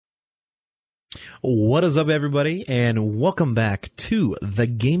What is up, everybody, and welcome back to the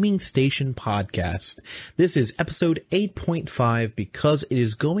Gaming Station podcast. This is episode 8.5 because it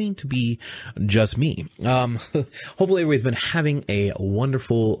is going to be just me. Hopefully everybody's been having a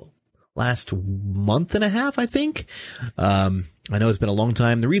wonderful last month and a half, I think. I know it's been a long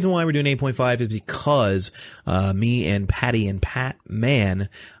time. The reason why we're doing 8.5 is because me and Patty and Pat Man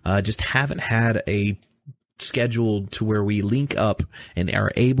just haven't had a scheduled to where we link up and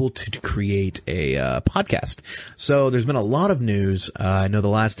are able to create a podcast. So there's been a lot of news. I know the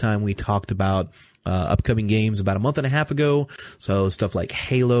last time we talked about upcoming games about a month and a half ago. So stuff like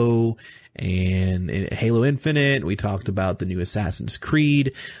Halo and Halo Infinite. We talked about the new Assassin's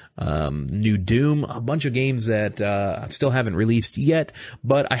Creed, new Doom, a bunch of games that still haven't released yet,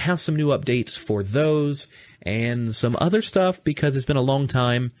 but I have some new updates for those and some other stuff because it's been a long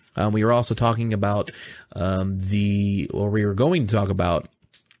time. We were also talking about we were going to talk about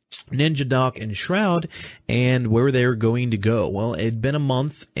Ninja Doc and Shroud and where they're going to go. Well, it'd been a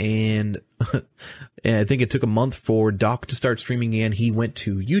month, and I think it took a month for Doc to start streaming again. He went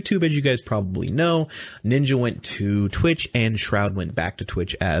to YouTube, as you guys probably know. Ninja went to Twitch, and Shroud went back to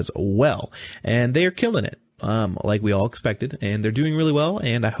Twitch as well. And they are killing it, like we all expected, and they're doing really well,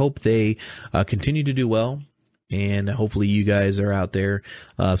 and I hope they continue to do well. And hopefully you guys are out there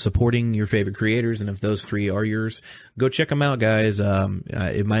supporting your favorite creators. And if those three are yours, go check them out, guys.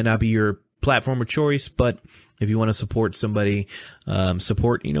 It might not be your platform of choice, but if you want to support somebody,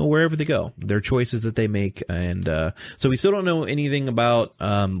 support, wherever they go, their choices that they make. And so we still don't know anything about,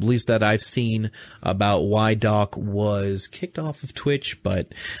 at least that I've seen, about why Doc was kicked off of Twitch.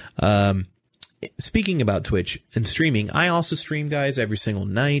 But speaking about Twitch and streaming, I also stream, guys, every single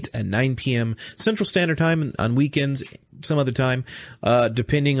night at 9 p.m. Central Standard Time, on weekends, some other time,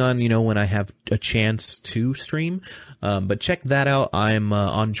 depending on, when I have a chance to stream. But check that out. I'm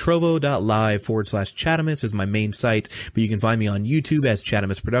on trovo.live/Chatamus is my main site, but you can find me on YouTube as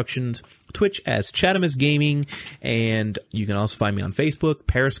Chatamus Productions, Twitch as Chatamus Gaming, and you can also find me on Facebook,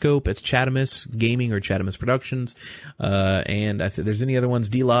 Periscope, it's Chatamus Gaming or Chatamus Productions, and if there's any other ones,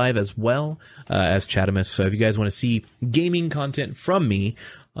 DLive as well, as Chatamus. So if you guys want to see gaming content from me,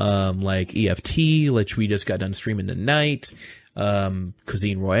 like EFT, which we just got done streaming tonight,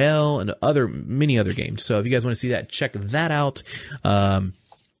 Cuisine Royale, and many other games. So if you guys want to see that, check that out.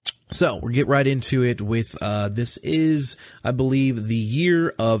 So we'll get right into it with, this is, I believe, the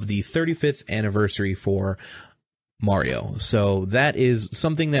year of the 35th anniversary for Mario. So that is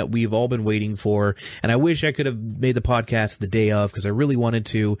something that we've all been waiting for. And I wish I could have made the podcast the day of, because I really wanted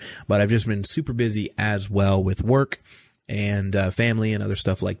to, but I've just been super busy as well with work and family and other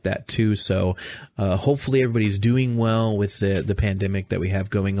stuff like that too. So hopefully everybody's doing well with the pandemic that we have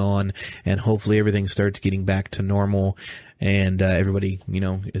going on, and hopefully everything starts getting back to normal, and everybody,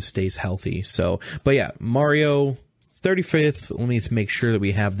 stays healthy. So, but yeah, Mario 35th. Let me make sure that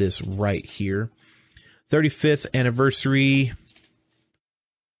we have this right here. 35th anniversary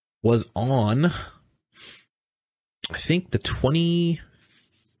was on, I think, the 23rd?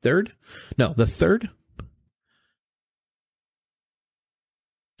 No, the 3rd?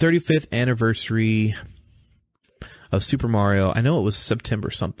 35th anniversary of Super Mario. I know it was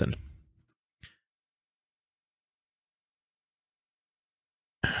September something.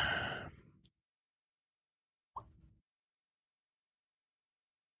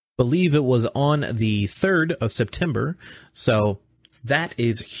 Believe it was on the 3rd of September. So that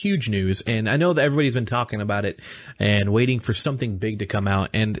is huge news. And I know that everybody's been talking about it and waiting for something big to come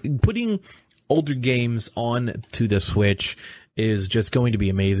out, and putting older games on to the Switch is just going to be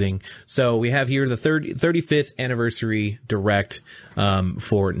amazing. So we have here the 35th anniversary direct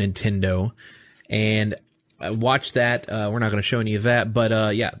for Nintendo, and watch that. We're not going to show any of that,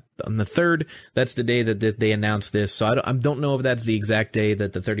 but yeah, on the 3rd, that's the day that they announced this. So I don't know if that's the exact day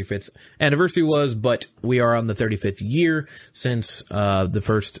that the 35th anniversary was, but we are on the 35th year since the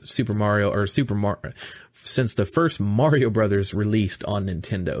first since the first Mario Brothers released on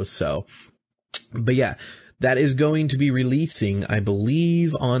Nintendo. So, but yeah, that is going to be releasing, I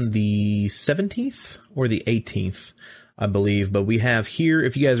believe, on the 17th or the 18th, I believe. But we have here,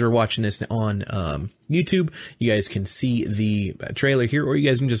 if you guys are watching this on YouTube, you guys can see the trailer here, or you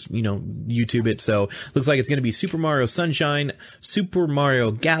guys can just, YouTube it. So looks like it's going to be Super Mario Sunshine, Super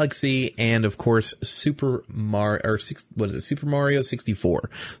Mario Galaxy, and of course Super Mario 64.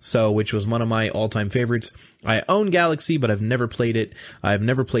 So, which was one of my all-time favorites. I own Galaxy, but I've never played it. I've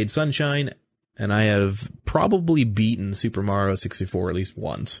never played Sunshine. And I have probably beaten Super Mario 64 at least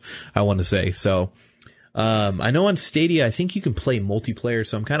once, I want to say. So, I know on Stadia, I think you can play multiplayer,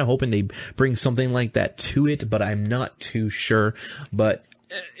 so I'm kind of hoping they bring something like that to it, but I'm not too sure. But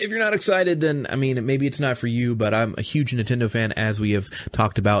if you're not excited, then, I mean, maybe it's not for you, but I'm a huge Nintendo fan, as we have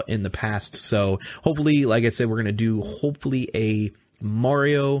talked about in the past. So hopefully, like I said, we're going to do hopefully a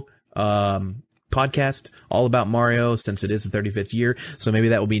Mario, podcast all about Mario, since it is the 35th year. So maybe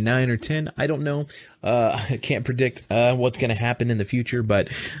that will be 9 or 10. I don't know. I can't predict, what's going to happen in the future, but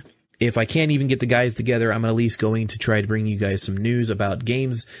if I can't even get the guys together, I'm at least going to try to bring you guys some news about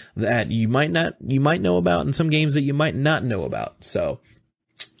games that you might know about, and some games that you might not know about. So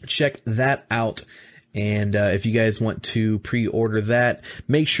check that out. And if you guys want to pre-order that,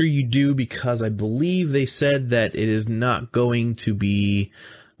 make sure you do, because I believe they said that it is not going to be,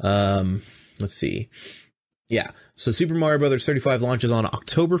 let's see. Yeah. So Super Mario Bros. 35 launches on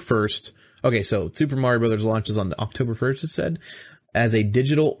October 1st. Okay, so Super Mario Bros. Launches on October 1st, it said, as a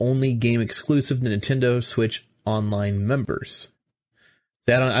digital-only game exclusive to Nintendo Switch Online members.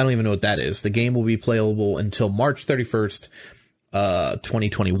 See, I don't even know what that is. The game will be playable until March 31st,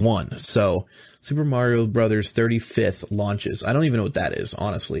 2021. So, Super Mario Brothers 35th launches. I don't even know what that is,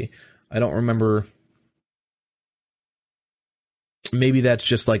 honestly. I don't remember. Maybe that's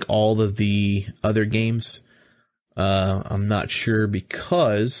just like all of the other games. I'm not sure,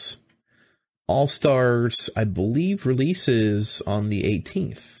 because All-Stars, I believe, releases on the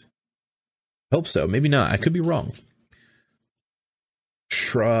 18th. Hope so. Maybe not. I could be wrong.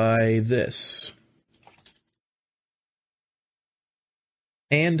 Try this.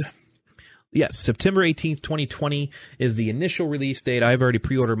 And yes, September 18th, 2020 is the initial release date. I've already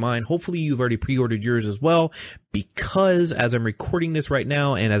pre-ordered mine. Hopefully you've already pre-ordered yours as well, because as I'm recording this right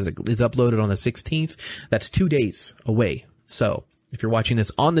now and as it is uploaded on the 16th, that's 2 days away. So if you're watching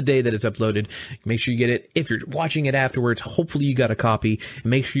this on the day that it's uploaded, make sure you get it. If you're watching it afterwards, hopefully you got a copy.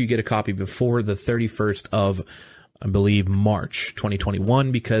 Make sure you get a copy before the 31st of, I believe, March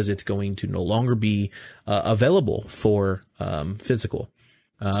 2021, because it's going to no longer be available for physical.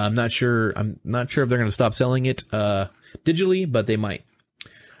 I'm not sure if they're going to stop selling it digitally, but they might.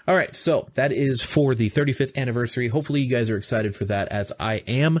 All right, so that is for the 35th anniversary. Hopefully you guys are excited for that, as I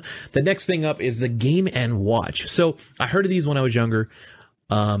am. The next thing up is the Game & Watch. So I heard of these when I was younger.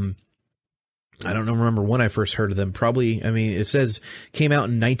 I don't remember when I first heard of them. Probably, I mean, it says came out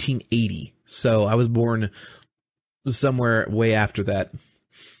in 1980. So I was born somewhere way after that,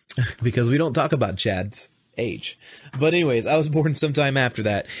 because we don't talk about Chad's age. But anyways, I was born sometime after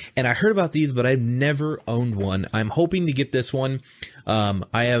that, and I heard about these, but I've never owned one. I'm hoping to get this one.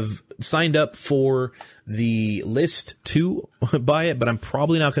 I have signed up for the list to buy it, but I'm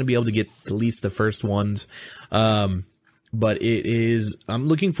probably not going to be able to get at least the first ones. But I'm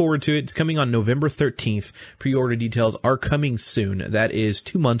looking forward to it. It's coming on November 13th. Pre-order details are coming soon. That is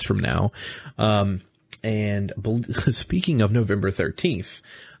 2 months from now. And speaking of November 13th,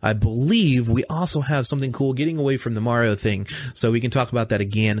 I believe we also have something cool getting away from the Mario thing, so we can talk about that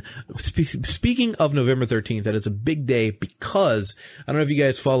again. Speaking of November 13th, that is a big day, because I don't know if you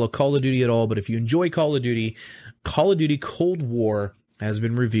guys follow Call of Duty at all, but if you enjoy Call of Duty Cold War has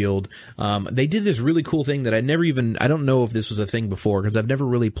been revealed. They did this really cool thing that I don't know if this was a thing before, because I've never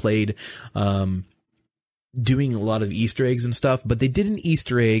really played doing a lot of Easter eggs and stuff, but they did an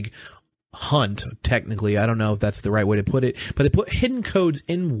Easter egg hunt, technically. I don't know if that's the right way to put it, but they put hidden codes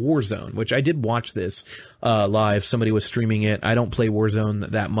in Warzone, which I did watch this live. Somebody was streaming it. I don't play Warzone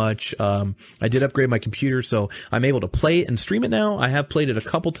that much. I did upgrade my computer, so I'm able to play it and stream it now. I have played it a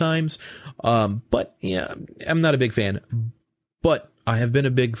couple times, but yeah, I'm not a big fan. But I have been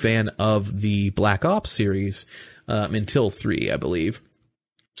a big fan of the Black Ops series until 3, I believe.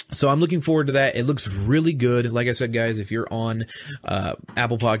 So I'm looking forward to that. It looks really good. Like I said, guys, if you're on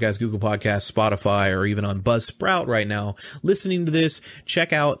Apple Podcasts, Google Podcasts, Spotify, or even on Buzzsprout right now listening to this,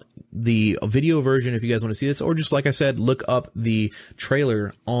 check out the video version if you guys want to see this, or just, like I said, look up the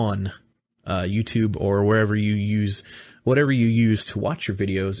trailer on YouTube or whatever you use to watch your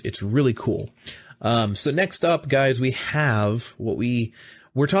videos. It's really cool. So next up, guys, we have what we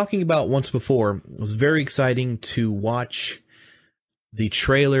were talking about once before. It was very exciting to watch the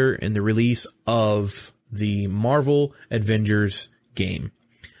trailer and the release of the Marvel Avengers game.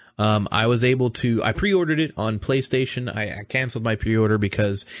 I pre-ordered it on PlayStation. I canceled my pre-order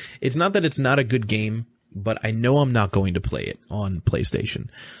because it's not that it's not a good game, but I know I'm not going to play it on PlayStation.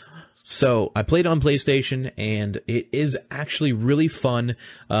 So I played on PlayStation, and it is actually really fun.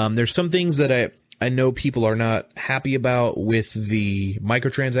 There's some things that I know people are not happy about with the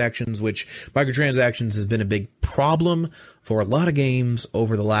microtransactions, which microtransactions has been a big problem for a lot of games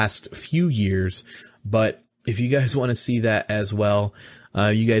over the last few years. But if you guys want to see that as well,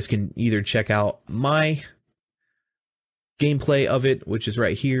 you guys can either check out my gameplay of it, which is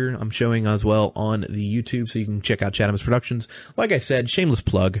right here. I'm showing as well on the YouTube, so you can check out Chatham's Productions. Like I said, shameless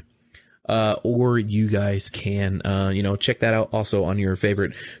plug. Or you guys can, check that out also on your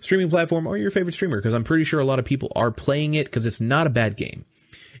favorite streaming platform or your favorite streamer, because I'm pretty sure a lot of people are playing it, because it's not a bad game.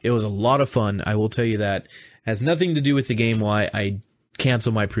 It was a lot of fun. I will tell you that. Has nothing to do with the game why I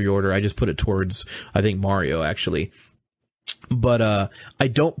canceled my pre-order. I just put it towards, I think, Mario, actually. But I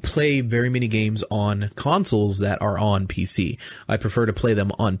don't play very many games on consoles that are on PC. I prefer to play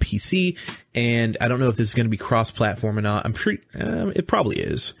them on PC, and I don't know if this is going to be cross-platform or not. It probably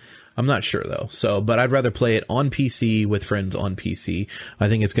is. I'm not sure though. But I'd rather play it on PC with friends on PC. I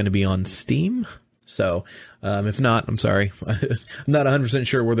think it's going to be on Steam. So, if not, I'm sorry. I'm not 100%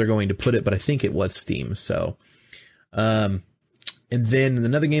 sure where they're going to put it, but I think it was Steam. So, and then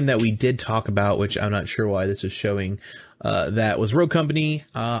another game that we did talk about, which I'm not sure why this is showing, that was Rogue Company.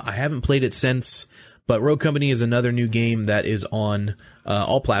 I haven't played it since, but Rogue Company is another new game that is on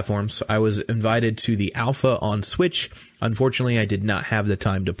all platforms. I was invited to the alpha on Switch. Unfortunately, I did not have the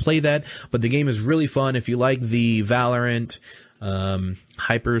time to play that, but the game is really fun. If you like the Valorant,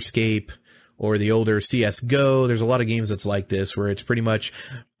 Hyperscape, or the older CSGO, there's a lot of games that's like this, where it's pretty much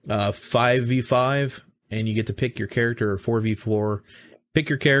 5v5, and you get to pick your character, or 4v4. Pick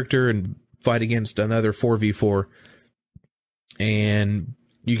your character and fight against another 4v4. And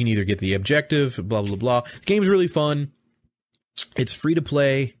you can either get the objective, blah, blah, blah. The game's really fun. It's free to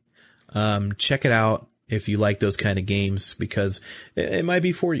play. Check it out if you like those kind of games, because it might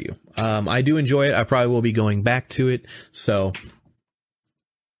be for you. I do enjoy it. I probably will be going back to it. So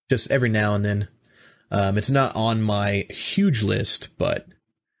just every now and then. It's not on my huge list, but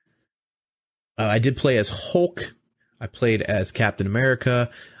I did play as Hulk. I played as Captain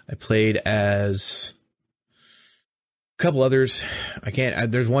America. I played as a couple others.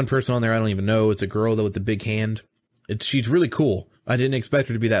 There's one person on there I don't even know. It's a girl though with the big hand. She's really cool. I didn't expect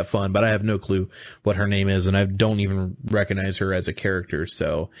her to be that fun, but I have no clue what her name is, and I don't even recognize her as a character.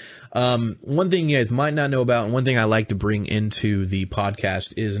 So, one thing you guys might not know about, and one thing I like to bring into the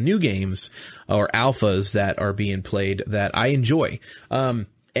podcast, is new games or alphas that are being played that I enjoy. An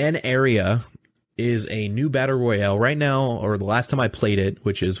Area is a new battle royale right now, or the last time I played it,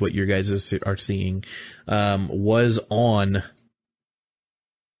 which is what you guys are seeing, was on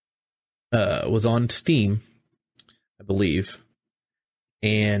Steam, I believe.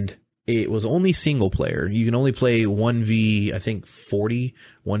 And it was only single player. You can only play 1v, I think 40,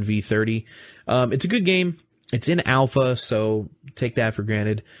 1v30. It's a good game. It's in alpha, so take that for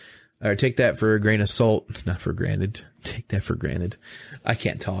granted. Or take that for a grain of salt. Not for granted. Take that for granted. I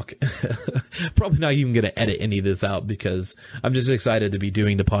can't talk. Probably not even going to edit any of this out, because I'm just excited to be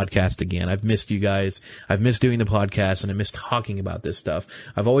doing the podcast again. I've missed you guys. I've missed doing the podcast, and I miss talking about this stuff.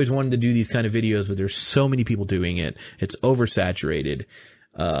 I've always wanted to do these kind of videos, but there's so many people doing it. It's oversaturated.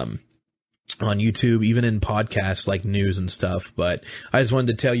 On YouTube, even in podcasts like news and stuff. But I just wanted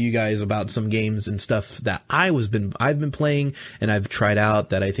to tell you guys about some games and stuff that I've been playing and I've tried out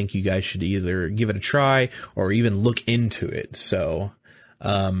that I think you guys should either give it a try or even look into it. So,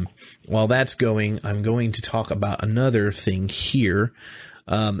 while that's going, I'm going to talk about another thing here.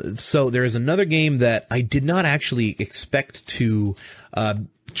 So there is another game that I did not actually expect to,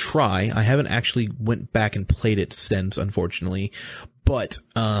 try. I haven't actually went back and played it since, unfortunately. But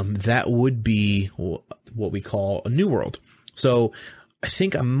that would be what we call a New World. So I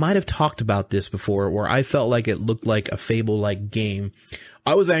think I might have talked about this before, where I felt like it looked like a Fable-like game.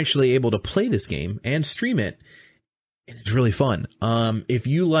 I was actually able to play this game and stream it, and it's really fun. If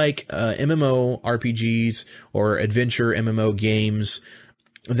you like MMO RPGs or adventure MMO games,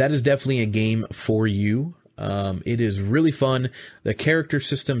 that is definitely a game for you. It is really fun. The character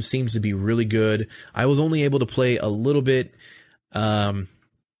system seems to be really good. I was only able to play a little bit. I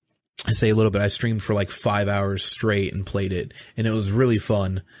say a little bit. I streamed for like 5 hours straight and played it, and it was really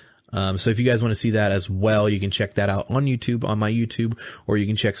fun. So if you guys want to see that as well, you can check that out on YouTube, on my YouTube, or you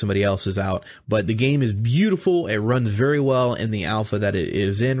can check somebody else's out. But the game is beautiful. It runs very well in the alpha that it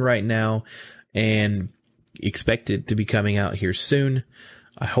is in right now, and expect it to be coming out here soon.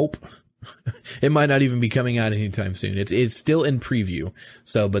 I hope. It might not even be coming out anytime soon. It's still in preview.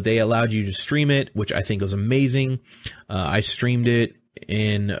 So, but they allowed you to stream it, which I think was amazing. I streamed it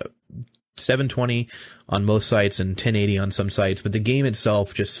in 720 on most sites and 1080 on some sites, but the game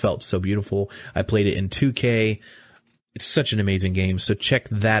itself just felt so beautiful. I played it in 2K. It's such an amazing game. So check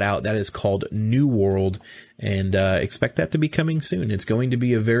that out. That is called New World, and expect that to be coming soon. It's going to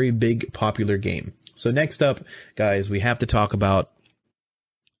be a very big, popular game. So next up, guys, we have to talk about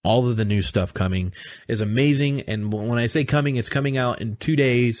all of the new stuff coming is amazing. And when I say coming, it's coming out in 2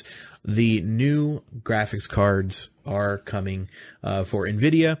 days. The new graphics cards are coming for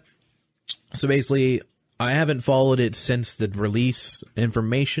NVIDIA. So basically, I haven't followed it since the release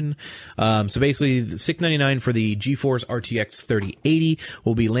information. So basically, $699 for the GeForce RTX 3080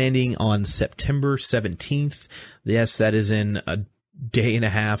 will be landing on September 17th. Yes, that is in a day and a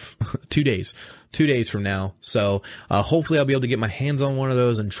half, 2 days. 2 days from now. So hopefully I'll be able to get my hands on one of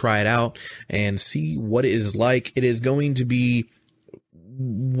those and try it out and see what it is like. It is going to be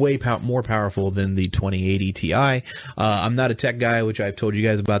way more powerful than the 2080 Ti. I'm not a tech guy, which I've told you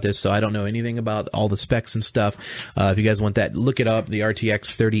guys about this, so I don't know anything about all the specs and stuff. If you guys want that, look it up. The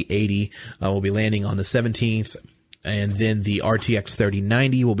RTX 3080 will be landing on the 17th. And then the RTX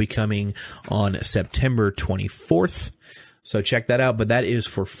 3090 will be coming on September 24th. So check that out, but that is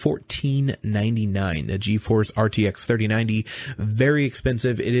for $1499. The GeForce RTX 3090, very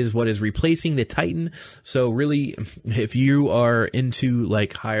expensive. It is what is replacing the Titan. So really, if you are into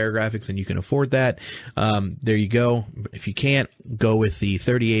like higher graphics and you can afford that, there you go. If you can't, go with the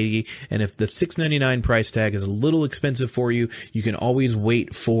 3080. And if the $699 price tag is a little expensive for you, you can always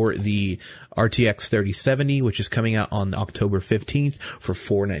wait for the RTX 3070, which is coming out on October 15th for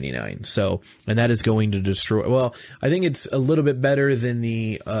 $499. So, and that is going to destroy, well, I think it's a little bit better than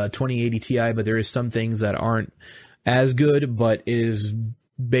the 2080 Ti, but there is some things that aren't as good, but it is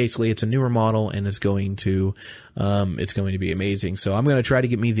basically, it's a newer model and it's going to be amazing. So I'm going to try to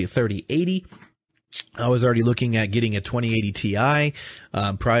get me the 3080. I was already looking at getting a 2080 Ti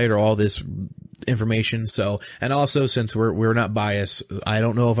prior to all this information. So, and also since we're not biased, I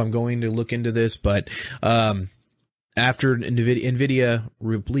don't know if I'm going to look into this, but after NVIDIA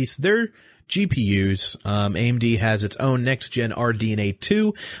released their GPUs, AMD has its own next gen RDNA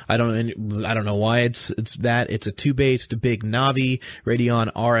 2. I don't know why it's that. It's a 2-based big Navi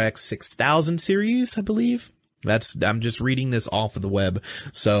Radeon RX 6000 series, I believe. I'm just reading this off of the web.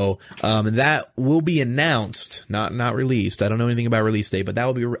 So, that will be announced, not released. I don't know anything about release date, but that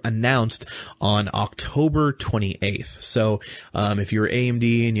will be announced on October 28th. So, if you're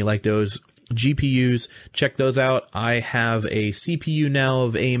AMD and you like those GPUs, check those out. I have a CPU now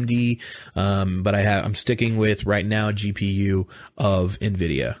of AMD, but I'm sticking with right now GPU of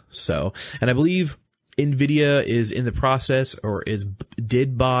NVIDIA. So, and I believe NVIDIA is in the process or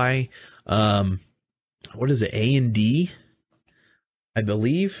did buy, what is it? A&D, I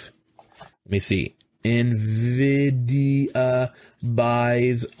believe. Let me see. NVIDIA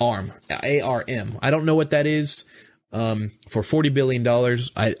buys ARM. ARM. I don't know what that is. For $40 billion.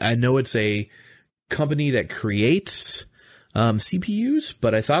 I know it's a company that creates, CPUs,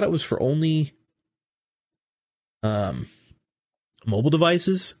 but I thought it was for only, mobile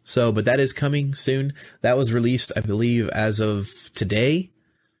devices. So, but that is coming soon. That was released, I believe, as of today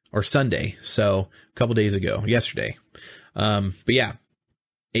or Sunday. So a couple days ago, yesterday. But yeah,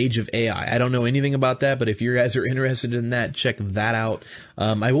 Age of AI. I don't know anything about that, but if you guys are interested in that, check that out.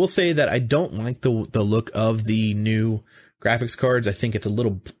 I will say that I don't like the look of the new graphics cards. I think it's a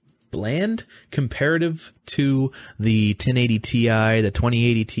little bland comparative to the 1080 Ti, the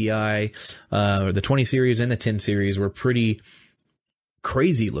 2080 Ti, or the 20 series and the 10 series were pretty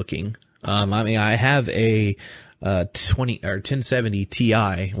crazy looking. I mean, I have a 1070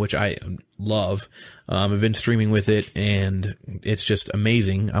 Ti, which I love. I've been streaming with it and it's just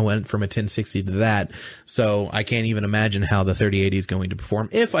amazing. I went from a 1060 to that. So I can't even imagine how the 3080 is going to perform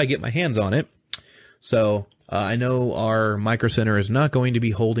if I get my hands on it. So, I know our Micro Center is not going to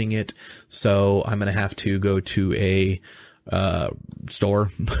be holding it. So I'm going to have to go to a,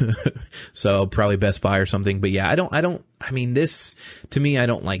 store. So probably Best Buy or something. But yeah, I mean, this, to me, I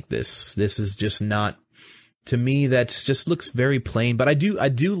don't like this. This is just not, to me, that just looks very plain, but I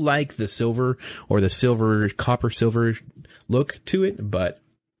do like the silver or the copper silver look to it, but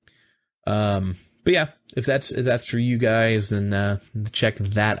yeah, if that's for you guys, then, check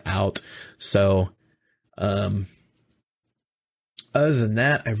that out. So, other than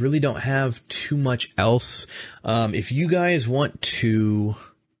that, I really don't have too much else. If you guys want to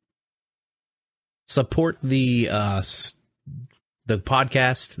support the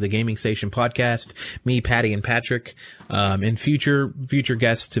podcast, the Gaming Station podcast, me, Patty, and Patrick, and future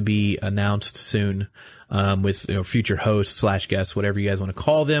guests to be announced soon, with, future hosts / guests, whatever you guys want to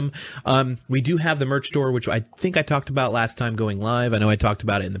call them. We do have the merch store, which I think I talked about last time going live. I know I talked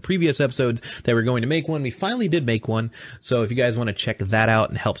about it in the previous episodes that we're going to make one. We finally did make one. So if you guys want to check that out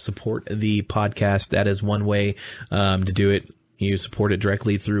and help support the podcast, that is one way, to do it. You support it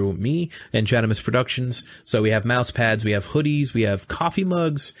directly through me and Chadamus Productions. So we have mouse pads, we have hoodies, we have coffee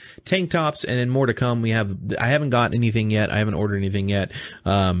mugs, tank tops, and then more to come. I haven't got anything yet. I haven't ordered anything yet.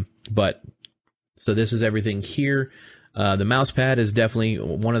 But so this is everything here. The mouse pad is definitely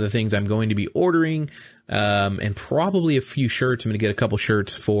one of the things I'm going to be ordering. And probably a few shirts. I'm going to get a couple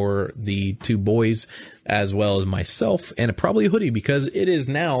shirts for the two boys as well as myself, and probably a hoodie because it is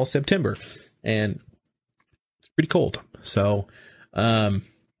now September and it's pretty cold. So,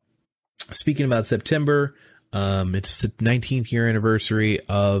 speaking about September, it's the 19th year anniversary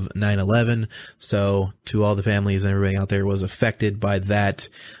of 9/11. So to all the families and everybody out there was affected by that,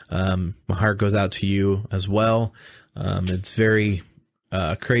 my heart goes out to you as well. It's very,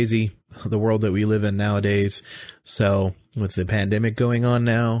 crazy, the world that we live in nowadays. So with the pandemic going on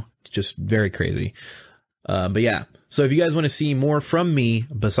now, it's just very crazy. But yeah, so if you guys want to see more from me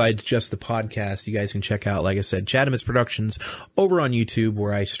besides just the podcast, you guys can check out, like I said, Chadamus Productions over on YouTube,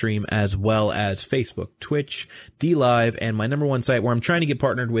 where I stream, as well as Facebook, Twitch, DLive, and my number one site where I'm trying to get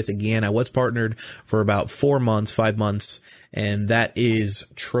partnered with again. I was partnered for about 5 months, and that is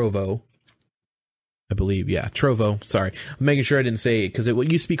Trovo. I believe, yeah, Trovo. Sorry, I'm making sure I didn't say it because it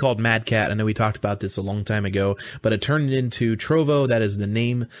used to be called Mad Cat. I know we talked about this a long time ago, but it turned into Trovo. That is the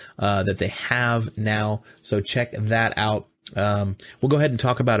name that they have now. So check that out. We'll go ahead and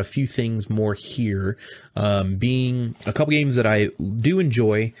talk about a few things more here. Being a couple games that I do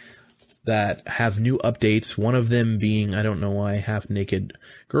enjoy that have new updates. One of them being, I don't know why half naked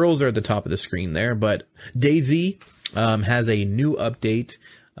girls are at the top of the screen there, but DayZ has a new update.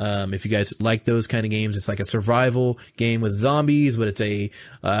 If you guys like those kind of games, it's like a survival game with zombies, but it's a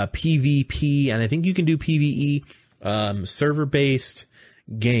PvP, and I think you can do PvE, server-based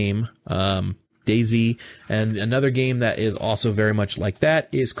game, DayZ. And another game that is also very much like that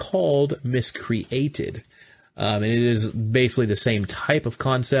is called Miscreated. And it is basically the same type of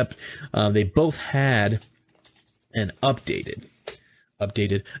concept. They both had an update.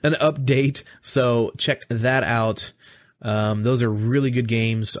 So check that out. Those are really good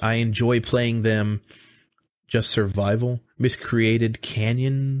games. I enjoy playing them. Just survival. Miscreated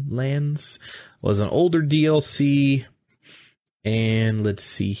Canyonlands was an older DLC. And let's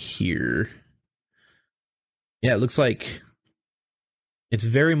see here. Yeah, it looks like it's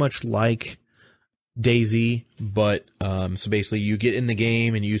very much like DayZ, but so basically you get in the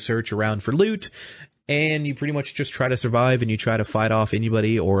game and you search around for loot, and you pretty much just try to survive, and you try to fight off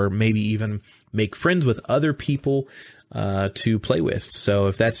anybody, or maybe even make friends with other people to play with. So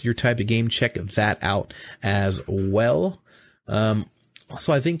if that's your type of game, check that out as well.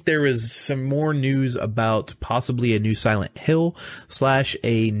 Also, I think there is some more news about possibly a new Silent Hill /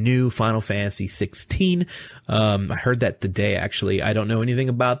 a new Final Fantasy 16. I heard that today, actually. I don't know anything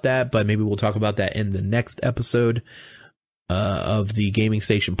about that, but maybe we'll talk about that in the next episode of the Gaming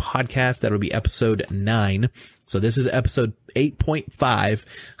Station podcast. That'll be episode 9. So this is episode 8.5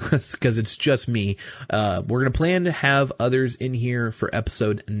 because it's just me. We're going to plan to have others in here for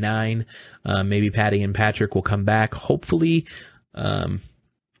episode 9. Maybe Patty and Patrick will come back, hopefully.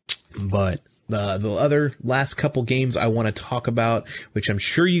 But the other last couple games I want to talk about, which I'm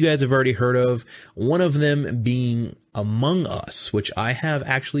sure you guys have already heard of, one of them being Among Us, which I have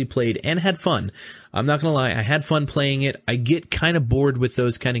actually played and had fun. I'm not going to lie, I had fun playing it. I get kind of bored with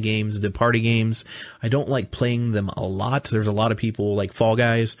those kind of games, the party games. I don't like playing them a lot. There's a lot of people like Fall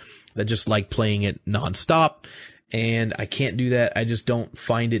Guys that just like playing it nonstop, and I can't do that. I just don't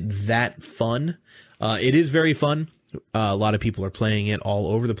find it that fun. It is very fun. A lot of people are playing it all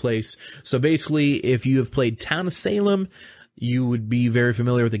over the place. So basically, if you have played Town of Salem, you would be very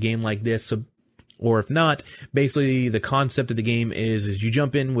familiar with a game like this. So, or if not, basically the concept of the game is you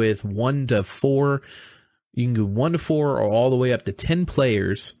jump in with 1 to 4. You can go 1 to 4 or all the way up to 10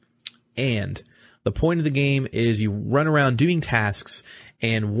 players. And the point of the game is you run around doing tasks,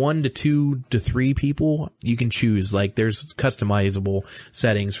 and 1 to 2 to 3 people you can choose. Like, there's customizable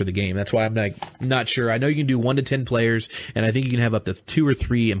settings for the game. That's why I'm like not sure. I know you can do 1 to 10 players, and I think you can have up to 2 or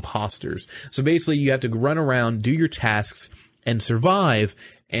 3 imposters. So basically you have to run around, do your tasks, and survive,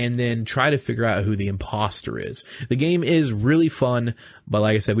 and then try to figure out who the imposter is. The game is really fun, but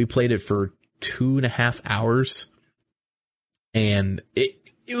like I said, we played it for 2.5 hours, and it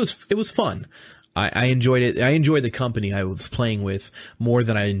was fun. I enjoyed it. I enjoyed the company I was playing with more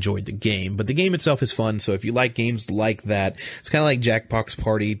than I enjoyed the game. But the game itself is fun, so if you like games like that, it's kind of like Jackbox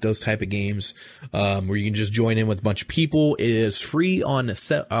Party, those type of games, where you can just join in with a bunch of people. It is free on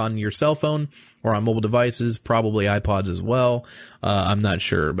your cell phone or on mobile devices, probably iPods as well. I'm not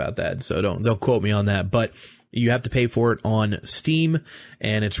sure about that, so don't quote me on that. But You have to pay for it on Steam,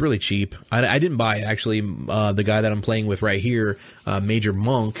 and it's really cheap. I didn't buy it, actually. The guy that I'm playing with right here, Major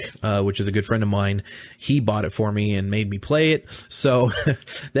Monk, which is a good friend of mine, he bought it for me and made me play it. So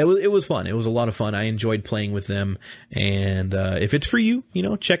it was fun. It was a lot of fun. I enjoyed playing with them. And if it's for you,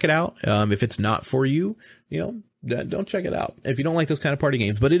 check it out. If it's not for you, don't check it out if you don't like those kind of party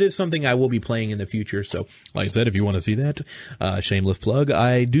games, but it is something I will be playing in the future. So like I said, if you want to see that, shameless plug,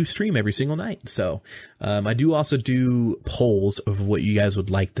 I do stream every single night. So, I do also do polls of what you guys would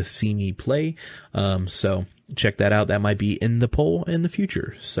like to see me play. So check that out. That might be in the poll in the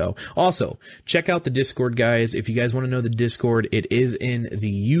future. So also check out the Discord, guys. If you guys want to know the Discord, it is in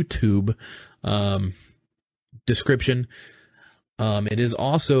the YouTube, description. It is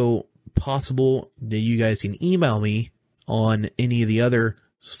also possible that you guys can email me on any of the other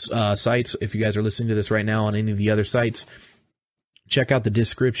sites. If you guys are listening to this right now on any of the other sites, check out the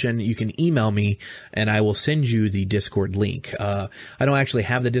description. You can email me and I will send you the Discord link. I don't actually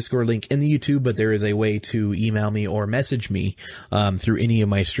have the Discord link in the YouTube, but there is a way to email me or message me through any of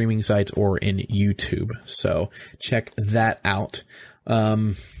my streaming sites or in YouTube. So check that out.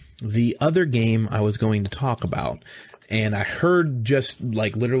 The other game I was going to talk about, and I heard just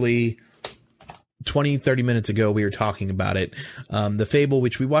like literally 20-30 minutes ago, we were talking about it. The Fable,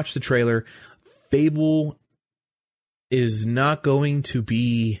 which we watched the trailer. Fable is not going to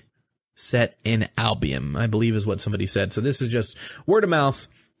be set in Albion, I believe is what somebody said. So this is just word of mouth.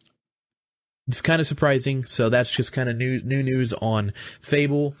 It's kind of surprising. So that's just kind of new news on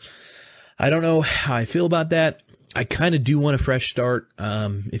Fable. I don't know how I feel about that. I kind of do want a fresh start.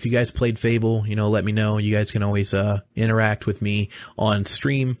 If you guys played Fable, let me know. You guys can always interact with me on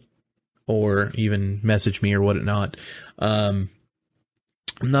stream or even message me or whatnot. I'm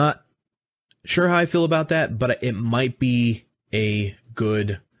not sure how I feel about that, but it might be a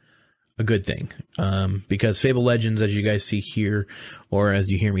good thing. Because Fable Legends, as you guys see here, or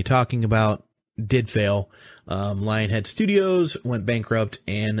as you hear me talking about, did fail. Lionhead Studios went bankrupt,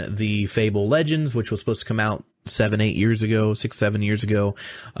 and the Fable Legends, which was supposed to come out 7 years ago, was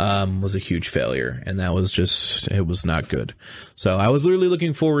a huge failure. And that was it was not good. So I was really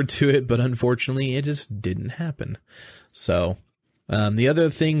looking forward to it, but unfortunately it just didn't happen. So, the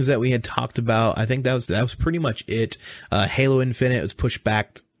other things that we had talked about, I think that was pretty much it. Halo Infinite was pushed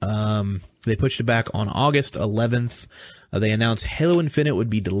back. They pushed it back on August 11th. They announced Halo Infinite would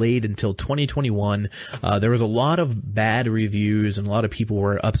be delayed until 2021. There was a lot of bad reviews and a lot of people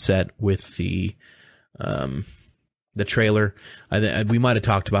were upset with the trailer. We might have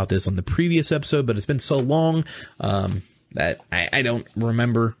talked about this on the previous episode, but it's been so long, that I don't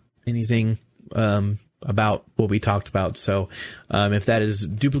remember anything, about what we talked about. So, if that is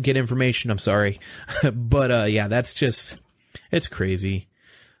duplicate information, I'm sorry. But, yeah, it's crazy.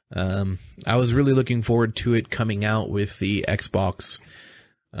 I was really looking forward to it coming out with the Xbox.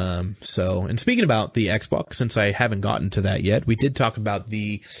 And speaking about the Xbox, since I haven't gotten to that yet, we did talk about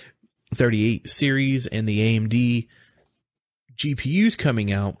the 38 series and the AMD GPUs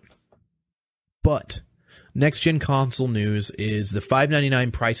coming out, but next gen console news is the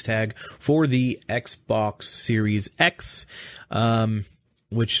 $599 price tag for the Xbox Series X,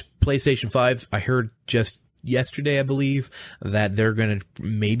 which PlayStation 5, I heard just yesterday, I believe, that they're going to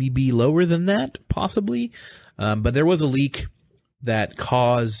maybe be lower than that, possibly. But there was a leak that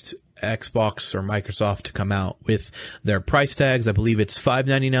caused Xbox or Microsoft to come out with their price tags. I believe it's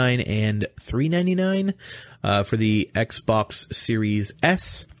 $599 and $399 for the Xbox Series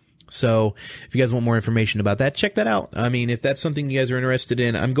S. So if you guys want more information about that, check that out. I mean, if that's something you guys are interested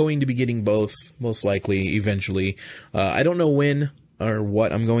in, I'm going to be getting both, most likely, eventually. I don't know when or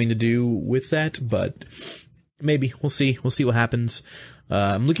what I'm going to do with that, but maybe. We'll see. We'll see what happens.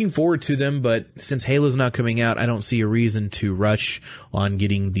 I'm looking forward to them, but since Halo's not coming out, I don't see a reason to rush on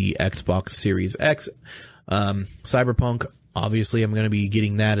getting the Xbox Series X. Cyberpunk, obviously, I'm going to be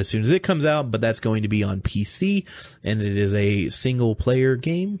getting that as soon as it comes out, but that's going to be on PC, and it is a single-player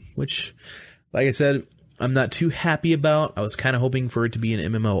game, which, like I said, I'm not too happy about. I was kind of hoping for it to be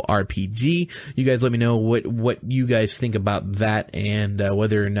an MMORPG. You guys let me know what you guys think about that, and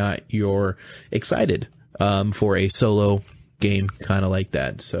whether or not you're excited for a solo game kind of like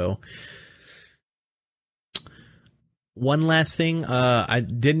that. So one last thing, I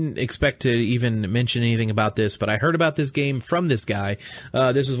didn't expect to even mention anything about this, but I heard about this game from this guy.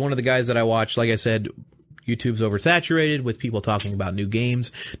 This is one of the guys that I watch. Like I said, YouTube's oversaturated with people talking about new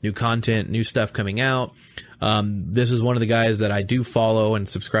games, new content, new stuff coming out. This is one of the guys that I do follow and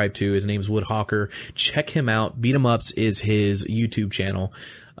subscribe to. His name's Woodhawker. Check him out. Beat 'em Ups is his YouTube channel.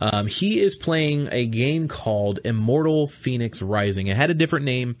 He is playing a game called Immortal Phoenix Rising. It had a different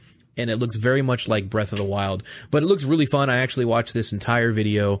name and it looks very much like Breath of the Wild, but it looks really fun. I actually watched this entire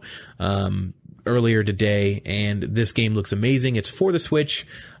video earlier today, and this game looks amazing. It's for the Switch.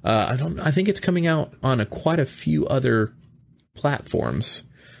 I think it's coming out on quite a few other platforms.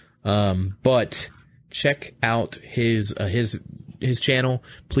 But check out his channel,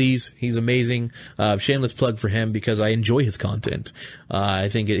 please. He's amazing. Shameless plug for him because I enjoy his content. I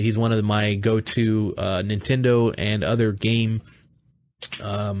think he's one of my go-to Nintendo and other game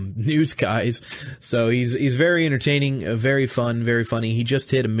news guys. So he's very entertaining, very fun, very funny. He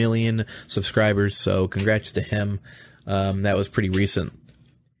just hit 1 million subscribers, so congrats to him. That was pretty recent.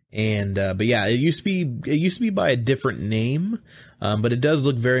 And but yeah, it used to be by a different name, but it does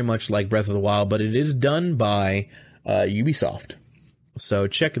look very much like Breath of the Wild, but it is done by Ubisoft. So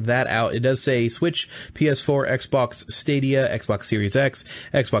check that out. It does say Switch, PS4, Xbox Stadia, Xbox Series X,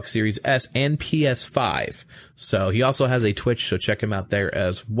 Xbox Series S, and PS5. So he also has a Twitch, so check him out there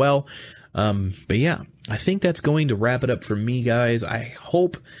as well. But yeah, I think that's going to wrap it up for me, guys. I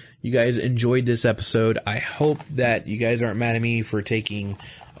hope you guys enjoyed this episode. I hope that you guys aren't mad at me for taking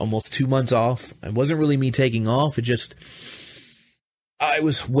almost 2 months off. It wasn't really me taking off. I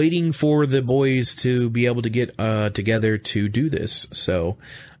was waiting for the boys to be able to get together to do this. So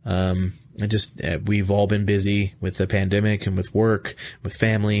we've all been busy with the pandemic and with work, with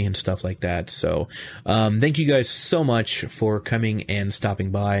family and stuff like that. So thank you guys so much for coming and stopping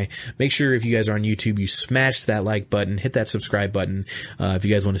by. Make sure if you guys are on YouTube, you smash that like button, hit that subscribe button. If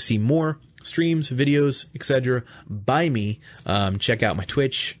you guys want to see more streams, videos, etc. by me, check out my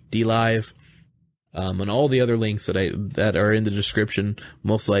Twitch, DLive, and all the other links that are in the description,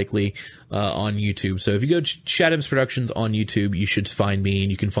 most likely, on YouTube. So if you go to Shadams Productions on YouTube, you should find me,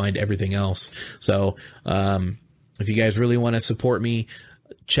 and you can find everything else. So, if you guys really want to support me,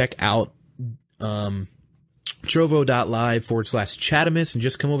 check out, trovo.live/Chatamus and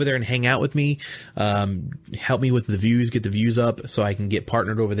just come over there and hang out with me. Help me with the views, get the views up so I can get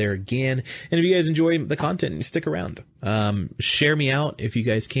partnered over there again. And if you guys enjoy the content and stick around, share me out if you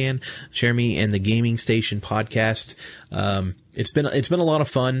guys can. Share me in the Gaming Station podcast. It's been a lot of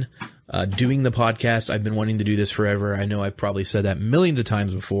fun doing the podcast. I've been wanting to do this forever. I know I've probably said that millions of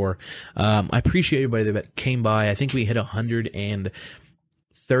times before. I appreciate everybody that came by. I think we hit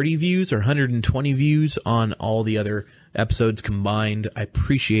 130 views or 120 views on all the other episodes combined. I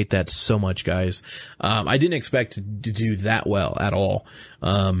appreciate that so much, guys. I didn't expect to do that well at all.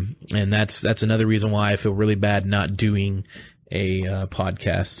 And that's another reason why I feel really bad not doing a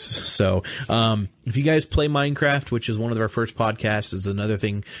podcast. So if you guys play Minecraft, which is one of our first podcasts, is another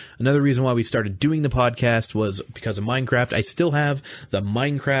reason why we started doing the podcast was because of Minecraft. I still have the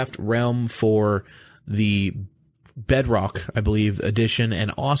Minecraft realm for the Bedrock, I believe, edition,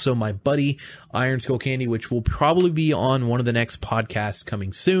 and also my buddy Iron Skull Candy, which will probably be on one of the next podcasts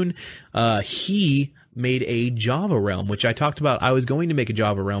coming soon. He made a Java realm, which I talked about. I was going to make a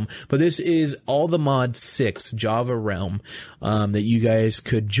Java realm, but this is All the Mod 6 Java realm that you guys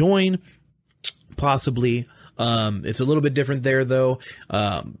could join, possibly. It's a little bit different there, though.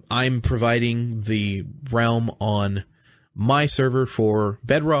 I'm providing the realm on my server for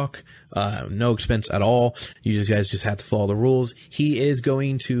Bedrock, no expense at all. You guys just have to follow the rules. He is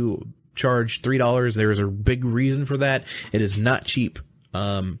going to charge $3. There is a big reason for that. It is not cheap,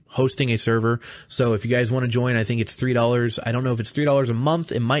 hosting a server. So if you guys want to join, I think it's $3. I don't know if it's $3 a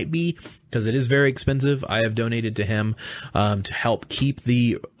month. It might be, because it is very expensive. I have donated to him to help keep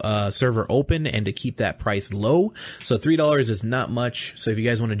the server open and to keep that price low. So $3 is not much. So if you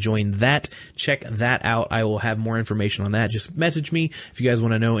guys want to join that, check that out. I will have more information on that. Just message me if you guys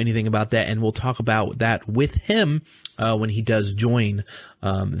want to know anything about that, and we'll talk about that with him when he does join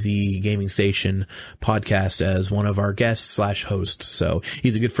the Gaming Station podcast as one of our guests / hosts. So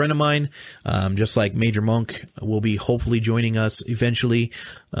he's a good friend of mine, just like Major Monk will be hopefully joining us eventually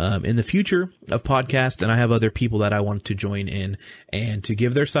in the future of podcast. And I have other people that I want to join in and to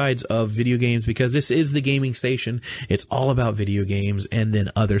give their sides of video games, because this is the Gaming Station. It's all about video games and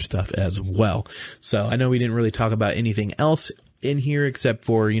then other stuff as well. So I know we didn't really talk about anything else in here except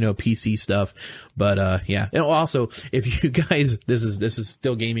for, PC stuff. But, yeah. And also, if you guys, this is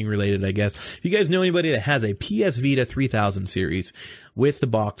still gaming related, I guess. If you guys know anybody that has a PS Vita 3000 series with the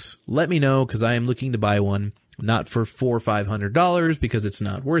box, let me know, because I am looking to buy one. Not for $400 or $500 because it's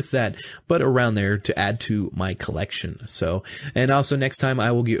not worth that, but around there to add to my collection. So, and also next time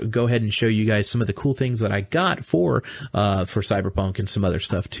I will go ahead and show you guys some of the cool things that I got for Cyberpunk and some other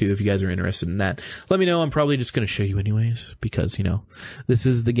stuff too. If you guys are interested in that, let me know. I'm probably just going to show you anyways, because, this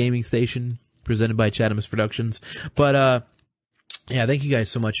is the Gaming Station presented by Chatamus Productions. But, Yeah, thank you guys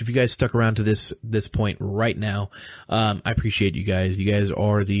so much. If you guys stuck around to this point right now, I appreciate you guys. You guys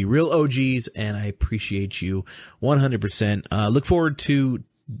are the real OGs, and I appreciate you 100%. Look forward to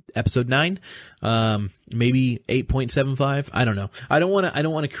episode 9, maybe 8.75. I don't know. I don't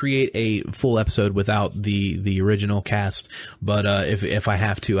want to create a full episode without the original cast, but if I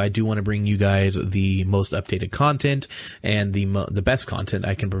have to, I do want to bring you guys the most updated content and the best content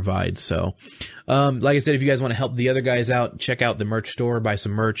I can provide. So, like I said, if you guys want to help the other guys out, check out the merch store, buy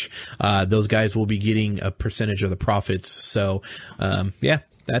some merch. Those guys will be getting a percentage of the profits. So, yeah.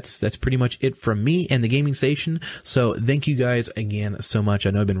 That's pretty much it from me and the gaming station. So thank you guys again so much. I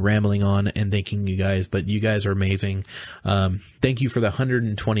know I've been rambling on and thanking you guys, but you guys are amazing. Thank you for the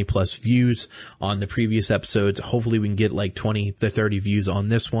 120 plus views on the previous episodes. Hopefully we can get like 20 to 30 views on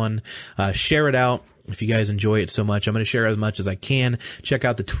this one. Share it out. If you guys enjoy it so much, I'm going to share as much as I can. Check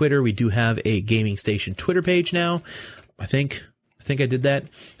out the Twitter. We do have a gaming station Twitter page now. I think I did that.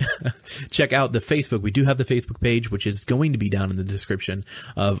 Check out the Facebook. We do have the Facebook page, which is going to be down in the description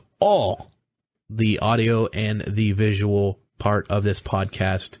of all the audio and the visual part of this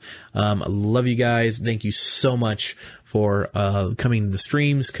podcast. Love you guys. Thank you so much for coming to the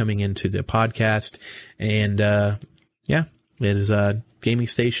streams, coming into the podcast. And yeah, it is Gaming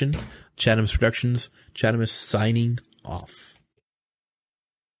Station, Chatham's Productions. Chatham is signing off.